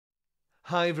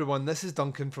Hi everyone, this is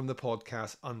Duncan from the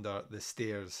podcast Under the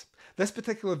Stairs. This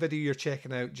particular video you're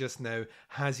checking out just now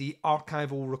has the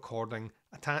archival recording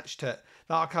attached to it.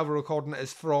 The archival recording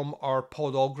is from our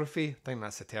podography, I think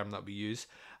that's the term that we use,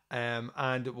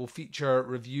 and it will feature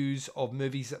reviews of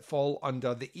movies that fall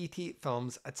under the 88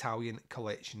 Films Italian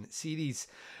Collection series.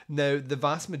 Now, the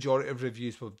vast majority of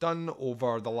reviews we've done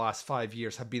over the last 5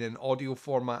 years have been in audio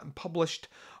format and published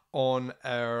on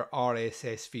our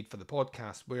RSS feed for the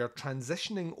podcast. We are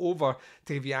transitioning over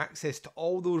to give you access to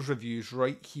all those reviews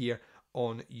right here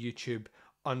on YouTube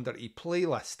under a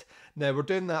playlist. Now, we're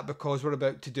doing that because we're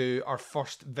about to do our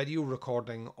first video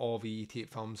recording of 88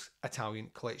 Films Italian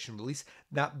Collection release,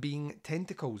 that being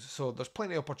Tentacles. So there's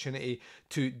plenty of opportunity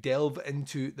to delve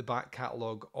into the back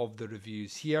catalogue of the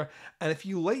reviews here. And if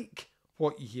you like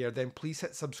what you hear, then please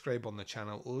hit subscribe on the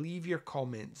channel, leave your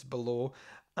comments below,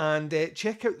 and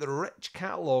check out the rich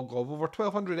catalogue of over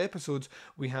 1,200 episodes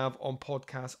we have on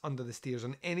podcasts Under the Stairs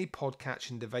on any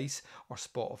podcatching device or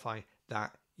Spotify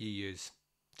that you use.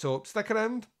 So stick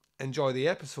around, enjoy the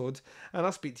episode, and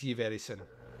I'll speak to you very soon.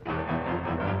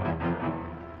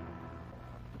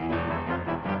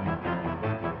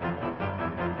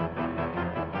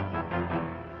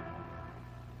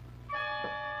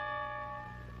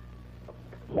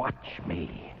 Watch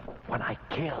me when I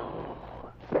kill.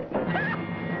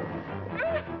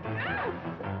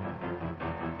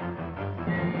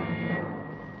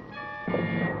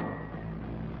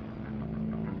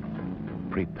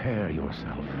 Prepare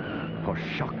yourself for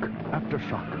shock after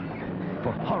shock,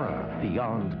 for horror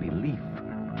beyond belief,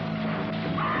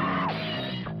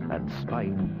 and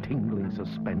spine-tingling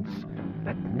suspense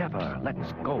that never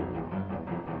lets go.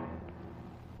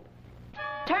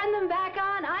 Turn them back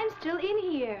on. I'm still in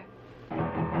here.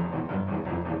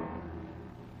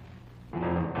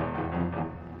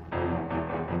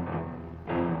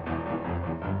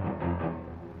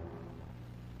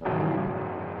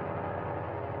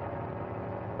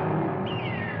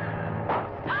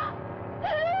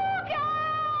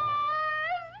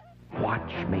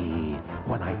 Watch me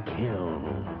when I kill.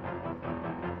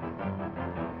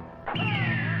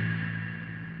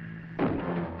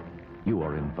 You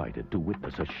are invited to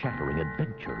witness a shattering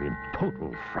adventure in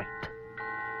total fright.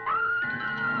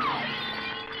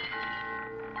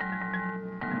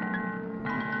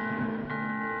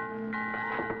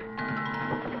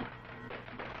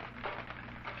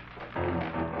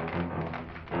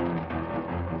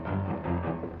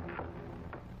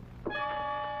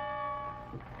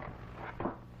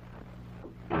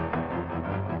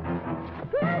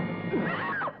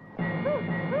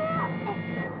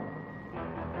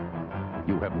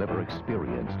 You have never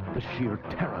experienced the sheer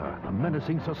terror, the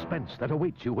menacing suspense that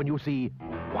awaits you when you see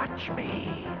Watch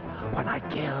Me When I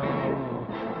Kill.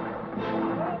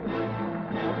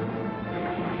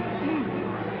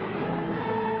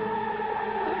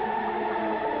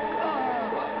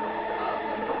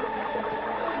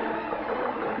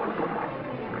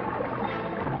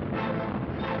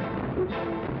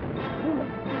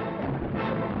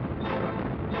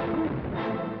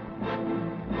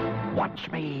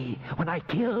 Watch me when I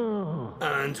kill.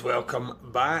 And welcome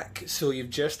back. So you've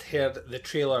just heard the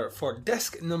trailer for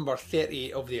disc number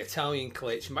 30 of the Italian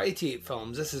Collection by 88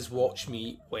 Films. This is Watch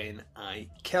Me When I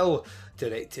Kill,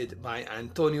 directed by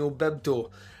Antonio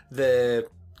Bido. The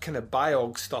kind of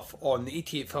biog stuff on the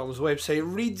 88 Films website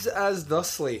reads as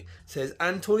thusly. It says,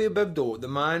 Antonio Bido, the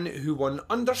man who won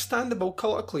understandable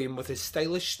cult acclaim with his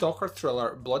stylish stalker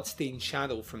thriller Bloodstained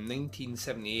Shadow from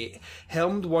 1978,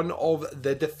 helmed one of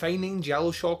the defining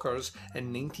giallo shockers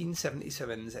in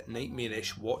 1977's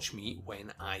nightmarish Watch Me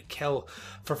When I Kill.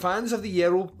 For fans of the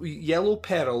Yellow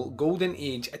Peril, Golden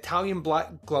Age, Italian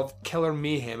black glove killer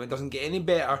mayhem, it doesn't get any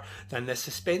better than this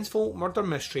suspenseful murder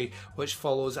mystery which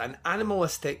follows an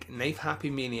animalistic knife-happy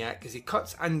maniac as he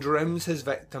cuts and drowns his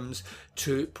victims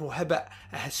to prohibit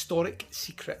a historic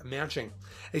secret emerging.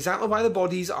 Exactly why the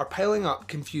bodies are piling up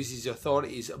confuses the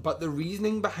authorities, but the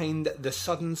reasoning behind the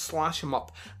sudden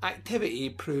slash-em-up activity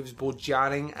proves both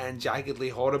jarring and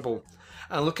jaggedly horrible.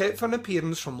 And look out for an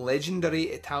appearance from legendary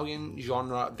Italian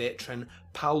genre veteran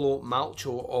Paolo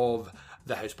Malcio of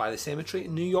The House by the Cemetery,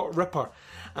 New York Ripper,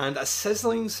 and a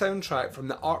sizzling soundtrack from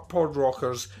the art pod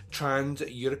rockers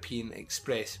Trans-European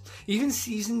Express. Even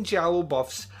seasoned giallo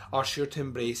buffs are sure to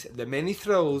embrace the many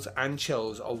thrills and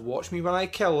chills of Watch Me When I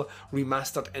Kill,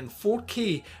 remastered in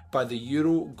 4K by the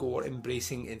Euro gore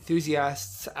embracing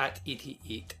enthusiasts at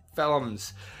 88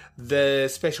 Films. The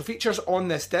special features on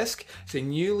this disc is a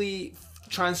newly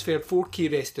transferred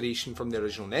 4K restoration from the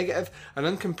original negative, an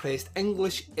uncompressed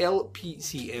English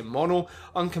LPCM mono,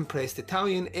 uncompressed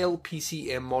Italian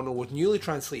LPCM mono with newly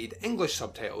translated English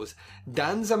subtitles,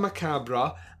 Danza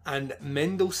Macabra and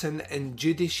Mendelssohn in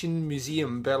Jüdischen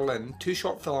Museum Berlin, 2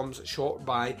 short films shot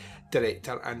by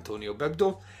director Antonio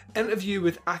Bido, interview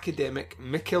with academic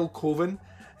Mikkel Koven,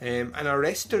 and a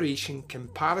restoration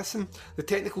comparison. The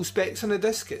technical specs on the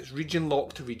disc is region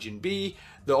lock to region B,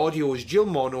 the audio is dual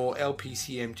mono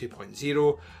LPCM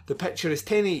 2.0, the picture is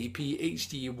 1080p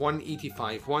HD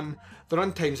 185.1, the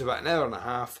runtime is about an hour and a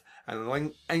half,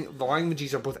 and the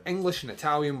languages are both English and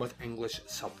Italian with English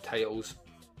subtitles.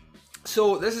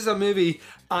 So this is a movie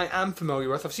I am familiar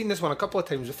with. I've seen this one a couple of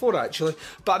times before actually,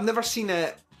 but I've never seen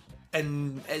it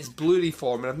in its Blu-ray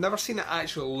form, and I've never seen it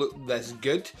actually look this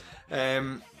good.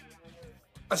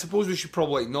 I suppose we should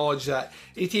probably acknowledge that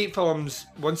 88 Films,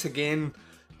 once again,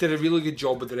 did a really good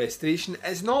job with the restoration.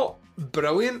 It's not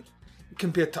brilliant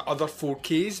compared to other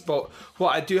 4Ks, but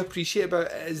what I do appreciate about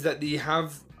it is that they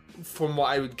have, from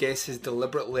what I would guess is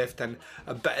deliberately left in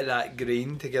a bit of that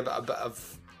grain to give it a bit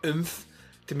of oomph,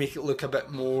 to make it look a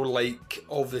bit more like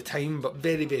of the time, but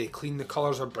very, very clean. The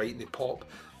colours are bright and they pop,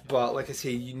 but like I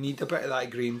say, you need a bit of that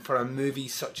grain for a movie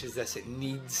such as this. It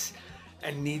needs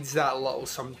that little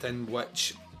something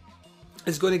which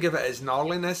is going to give it its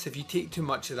gnarliness. If you take too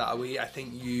much of that away, I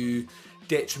think you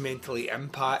detrimentally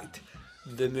impact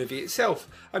the movie itself.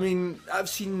 I mean, I've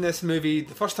seen this movie,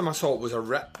 the first time I saw it was a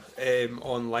rip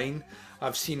online.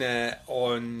 I've seen it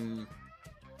on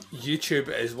YouTube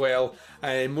as well,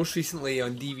 and most recently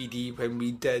on DVD when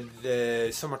we did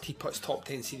the Summer Teapots Top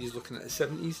 10 series looking at the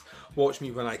 70s. Watch Me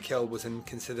When I Kill was in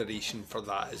consideration for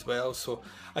that as well, so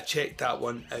I checked that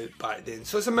one out back then.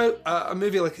 So it's a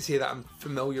movie, like I say, that I'm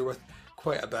familiar with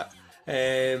quite a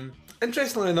bit.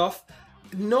 Interestingly enough,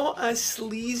 not as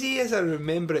sleazy as I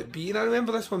remember it being. I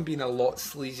remember this one being a lot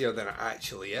sleazier than it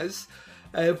actually is.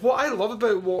 What I love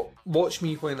about Watch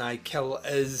Me When I Kill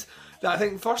is that I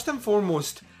think first and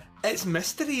foremost, its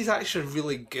mystery is actually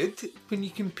really good. When you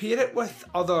compare it with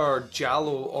other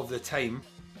giallo of the time,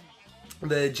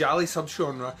 the giallo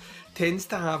subgenre tends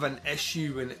to have an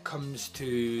issue when it comes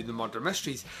to the murder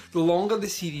mysteries. The longer the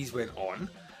series went on,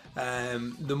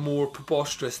 the more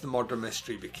preposterous the murder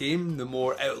mystery became, the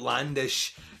more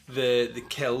outlandish the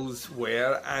kills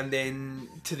were, and then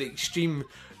to the extreme,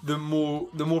 the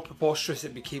more preposterous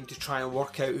it became to try and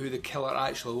work out who the killer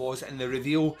actually was, and the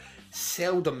reveal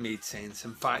seldom made sense.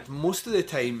 In fact, most of the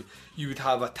time you would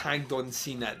have a tagged on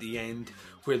scene at the end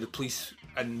where the police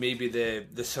and maybe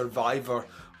the survivor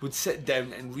would sit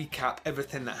down and recap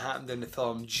everything that happened in the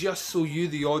film, just so you,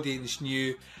 the audience,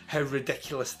 knew how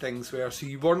ridiculous things were, so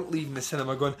you weren't leaving the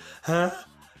cinema going, huh?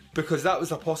 Because that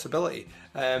was a possibility.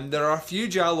 There are a few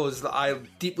giallos that I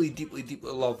deeply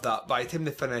love that by the time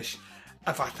they finish,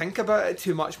 if I think about it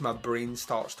too much, my brain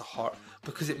starts to hurt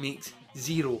because it makes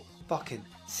zero fucking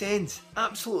sense.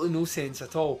 Absolutely no sense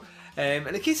at all. In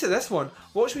the case of this one,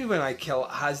 Watch Me When I Kill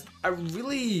has a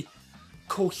really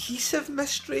cohesive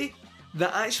mystery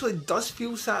that actually does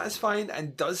feel satisfying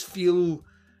and does feel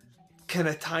kind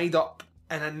of tied up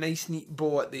in a nice neat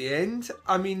bow at the end.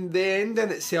 I mean, the end in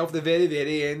itself, the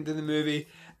very end of the movie,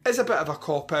 is a bit of a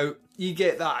cop-out. You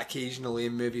get that occasionally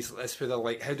in movies like this where they're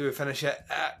like, how do we finish it?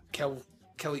 Kill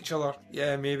each other.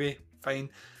 Yeah, maybe. Fine.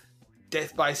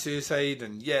 Death by suicide,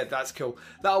 and yeah, that's cool.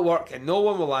 That'll work, and no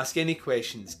one will ask any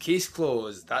questions. Case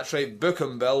closed. That's right, book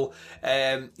 'em, Bill.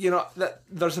 You know,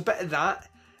 there's a bit of that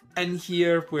in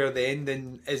here where the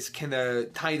ending is kind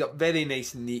of tied up very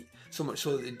nice and neat, so much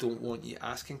so that they don't want you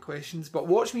asking questions. But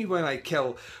Watch Me When I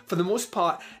Kill, for the most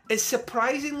part, is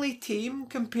surprisingly tame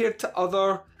compared to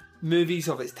other movies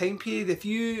of its time period. If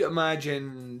you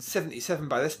imagine 77,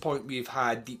 by this point we've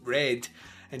had Deep Red,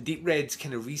 and Deep Red's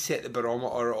kind of reset the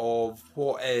barometer of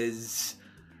what is,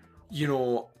 you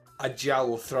know, a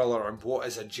giallo thriller and what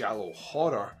is a giallo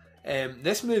horror.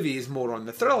 This movie is more on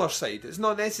the thriller side. It's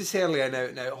not necessarily an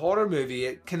out-and-out horror movie.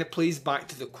 It kind of plays back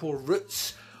to the core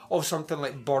roots of something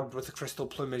like Bird with the Crystal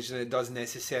Plumage than it does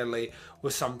necessarily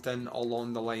with something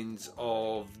along the lines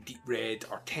of Deep Red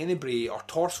or Tenebrae or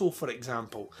Torso, for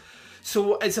example.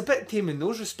 So it's a bit tame in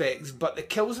those respects, but the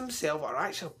kills themselves are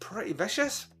actually pretty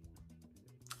vicious.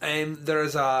 There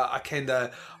is a kind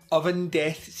of oven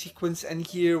death sequence in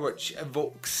here which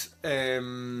evokes,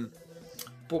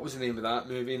 what was the name of that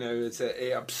movie now? It's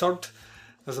Absurd.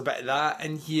 There's a bit of that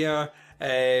in here,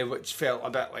 which felt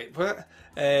a bit like, what?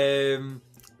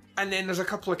 And then there's a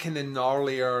couple of kind of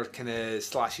gnarlier, kind of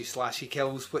slashy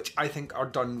kills, which I think are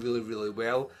done really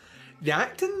well. The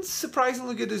acting's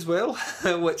surprisingly good as well,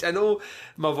 which I know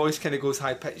my voice kind of goes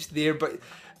high-pitched there, but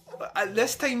at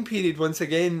this time period, once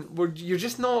again, you're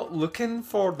just not looking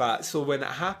for that. So when it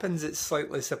happens, it's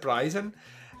slightly surprising.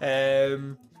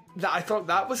 That I thought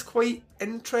that was quite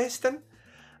interesting.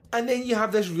 And then you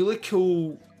have this really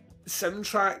cool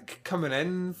soundtrack coming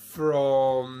in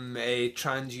from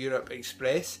Trans Europe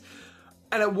Express.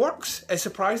 And it works. It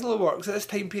surprisingly works. At this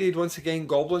time period, once again,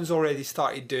 Goblin's already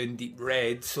started doing Deep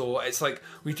Red, so it's like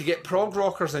we need to get prog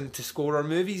rockers in to score our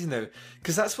movies now.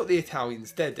 Because that's what the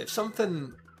Italians did. If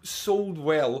something sold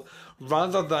well,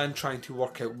 rather than trying to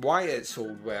work out why it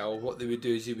sold well, what they would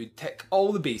do is they would tick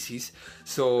all the bases.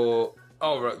 So,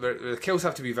 right, the kills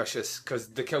have to be vicious, because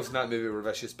the kills in that movie were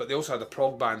vicious, but they also had a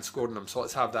prog band scoring them, so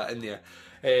let's have that in there.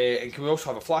 And can we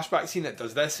also have a flashback scene that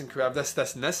does this, and can we have this,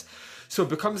 this and this? So it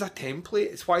becomes a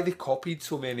template. It's why they copied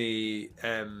so many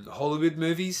Hollywood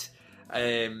movies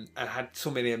and had so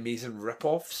many amazing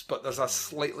rip-offs, but there's a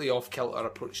slightly off-kilter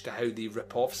approach to how they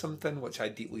rip off something, which I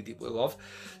deeply, deeply love.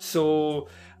 So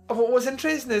what was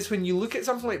interesting is when you look at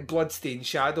something like Bloodstained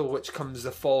Shadow, which comes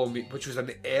the following week, which was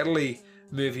an early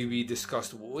movie we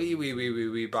discussed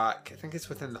way back. I think it's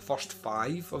within the first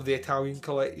 5 of the Italian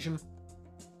collection.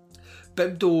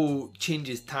 Bido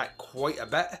changes tack quite a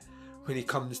bit when he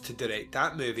comes to direct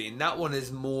that movie, and that one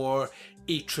is more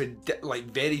a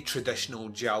very traditional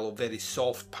giallo, very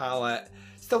soft palette,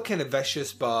 still kind of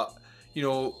vicious, but you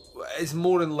know, is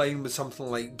more in line with something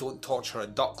like Don't Torture a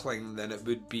Duckling than it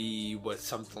would be with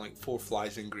something like Four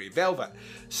Flies in Grey Velvet.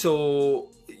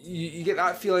 So you get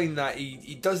that feeling that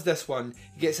he does this one,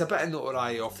 he gets a bit of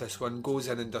notoriety off this one, goes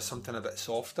in and does something a bit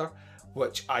softer,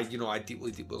 which I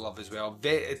deeply love as well.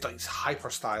 It's like hyper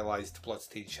stylized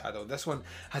Bloodstained Shadow. This one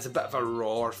has a bit of a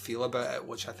raw feel about it,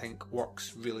 which I think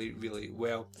works really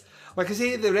well. Like I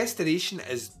say, the restoration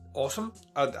is awesome.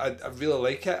 I really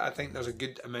like it. I think there's a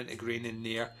good amount of grain in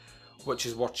there, which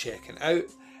is worth checking out.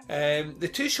 The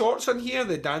 2 shorts on here,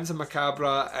 the Danza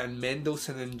Macabra and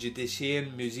Mendelssohn and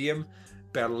Judician Museum,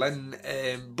 Berlin,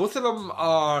 both of them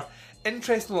are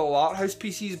interesting little art house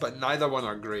pieces, but neither one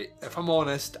are great. If I'm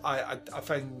honest, I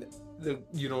find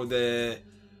it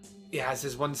has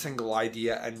this one single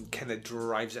idea and kind of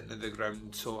drives it into the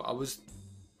ground. So I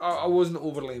wasn't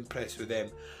overly impressed with them.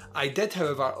 I did,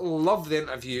 however, love the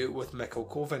interview with Mikkel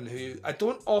Koven, who I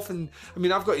don't often... I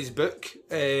mean, I've got his book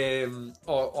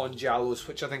on giallos,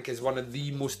 which I think is one of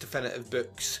the most definitive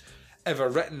books ever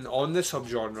written on the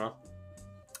subgenre.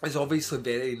 Is obviously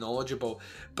very knowledgeable,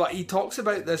 but he talks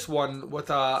about this one with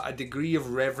a degree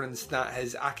of reverence that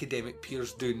his academic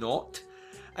peers do not,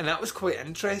 and that was quite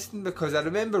interesting because I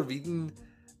remember reading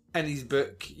in his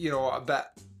book, a bit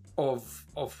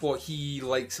of what he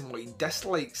likes and what he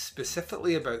dislikes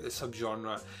specifically about the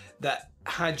subgenre, that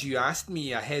had you asked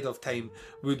me ahead of time,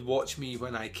 would Watch Me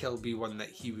When I Kill be one that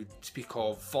he would speak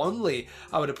of fondly,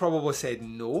 I would have probably said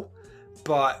no.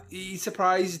 But he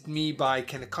surprised me by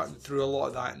kind of cutting through a lot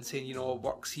of that and saying, it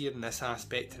works here in this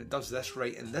aspect and it does this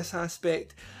right in this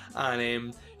aspect.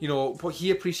 And, what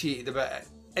he appreciated about it,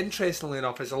 interestingly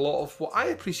enough, is a lot of what I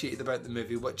appreciated about the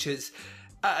movie, which is,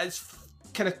 at its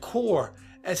kind of core,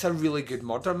 it's a really good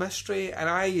murder mystery. And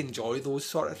I enjoy those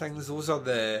sort of things. Those are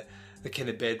the kind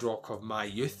of bedrock of my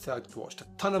youth. I watched a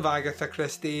ton of Agatha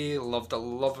Christie, I had a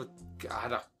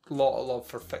lot of love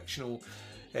for fictional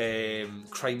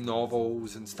crime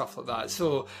novels and stuff like that.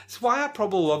 So it's why I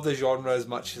probably love the genre as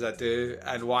much as I do,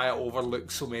 and why I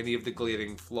overlook so many of the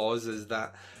glaring flaws, is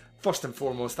that first and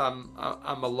foremost I'm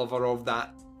a lover of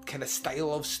that kind of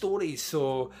style of stories.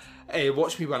 So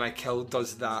Watch Me When I Kill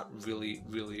does that really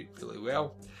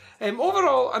well.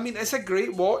 Overall, I mean, it's a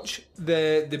great watch.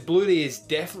 The Blu-ray is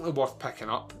definitely worth picking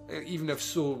up, even if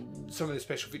some of the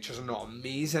special features are not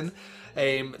amazing.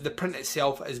 The print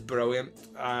itself is brilliant.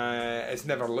 It's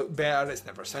never looked better, it's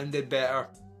never sounded better.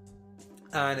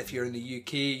 And if you're in the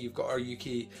UK, you've got our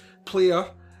UK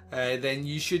player, then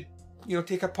you should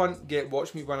take a punt, get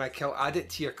Watch Me When I Kill, add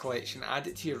it to your collection, add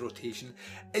it to your rotation.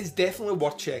 It's definitely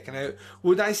worth checking out.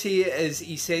 Would I say it is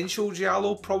essential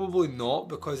giallo? Probably not,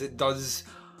 because it does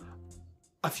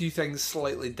a few things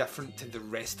slightly different to the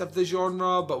rest of the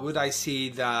genre, but would I say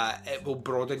that it will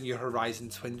broaden your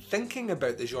horizons when thinking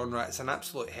about the genre? It's an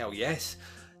absolute hell yes.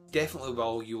 Definitely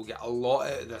will. You'll get a lot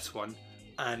out of this one,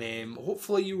 and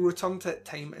hopefully you'll return to it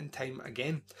time and time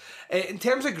again. In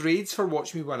terms of grades for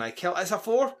Watch Me When I Kill, it's a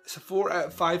 4. It's a 4 out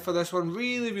of 5 for this one.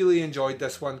 Really enjoyed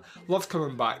this one. Loved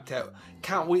coming back to it.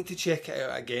 Can't wait to check it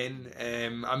out again.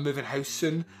 I'm moving house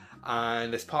soon,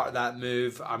 and as part of that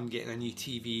move I'm getting a new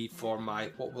TV for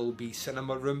my what will be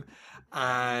cinema room,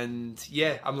 and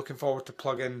yeah, I'm looking forward to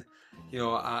plugging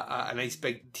a nice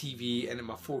big TV into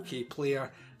my 4K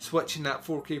player, switching that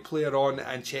 4K player on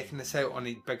and checking this out on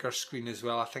a bigger screen as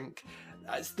well. I think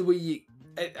that's the way you...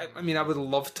 I mean, I would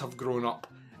love to have grown up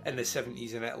in the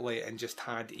 70s in Italy and just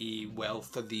had a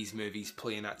wealth of these movies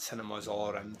playing at cinemas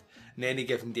all around. And any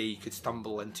given day you could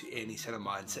stumble into any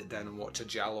cinema and sit down and watch a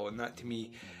giallo, and that to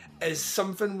me is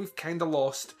something we've kind of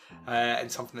lost,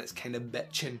 and something that's kind of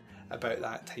bitching about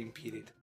that time period.